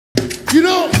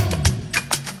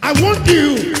I want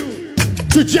you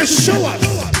to just show us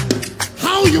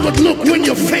how you would look when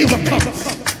your favor comes.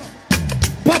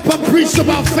 Papa preached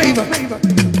about favor.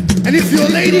 And if you're a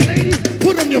lady,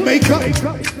 put on your makeup.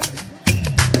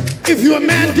 If you're a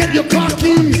man, get your car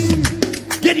keys.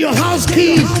 Get your house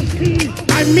keys.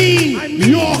 I mean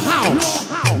your house,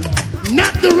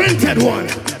 not the rented one.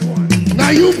 Now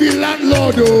you be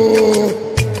landlord.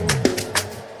 Oh.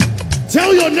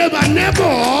 Tell your neighbor,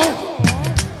 neighbor.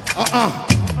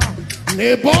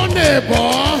 Neighbor,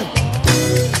 neighbor.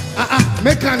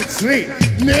 Make an straight.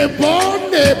 Neighbor,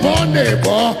 neighbor,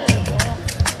 neighbor.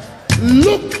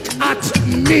 Look at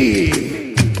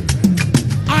me.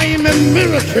 I am a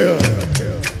miracle.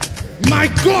 My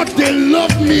God, they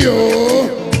love me.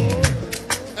 Oh.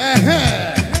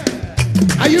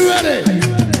 Are you ready?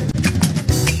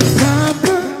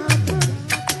 Papa,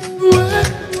 what?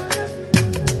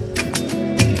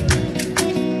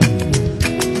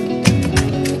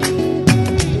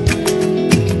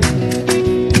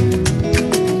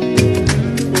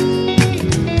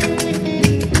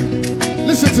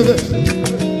 Listen to this.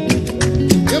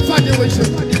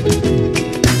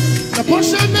 The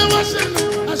portion now was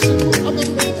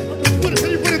put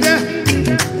it there.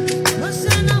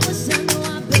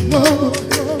 Whoa,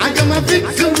 I got my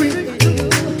victory.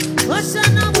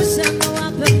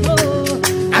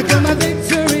 I got my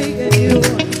victory in you.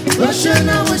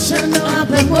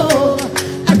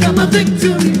 I got my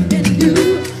victory in you.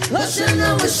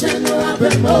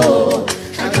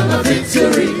 I got my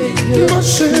victory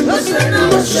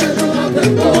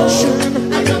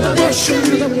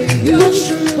in you.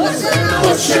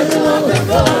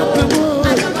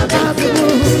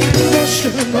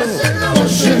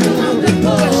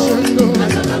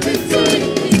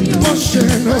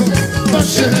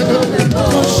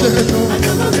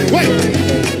 Wait,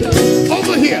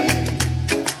 over here.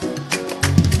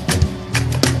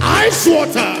 Ice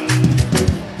water.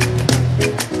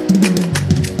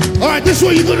 All right, this is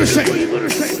what you're gonna say.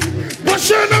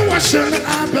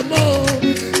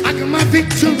 I got my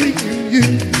victory in you.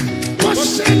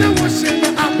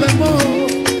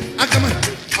 I got my.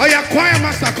 Oh yeah, choir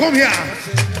master, come here.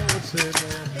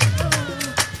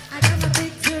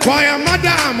 Choir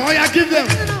madam, oh yeah, give them.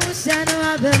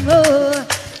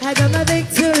 I got my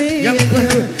victory. Yeah,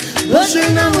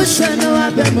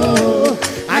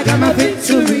 I got my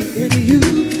victory in you.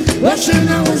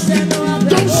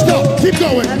 don't stop, keep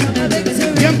going.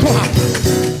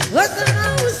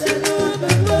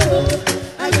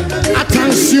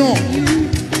 Attention.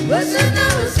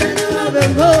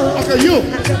 Okay,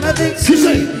 you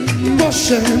say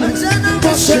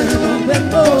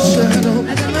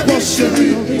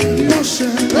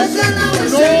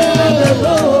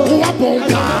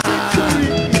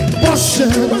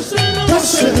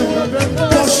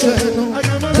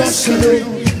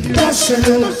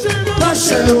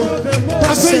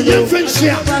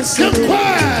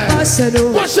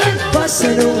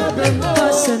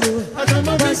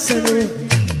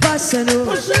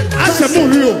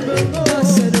I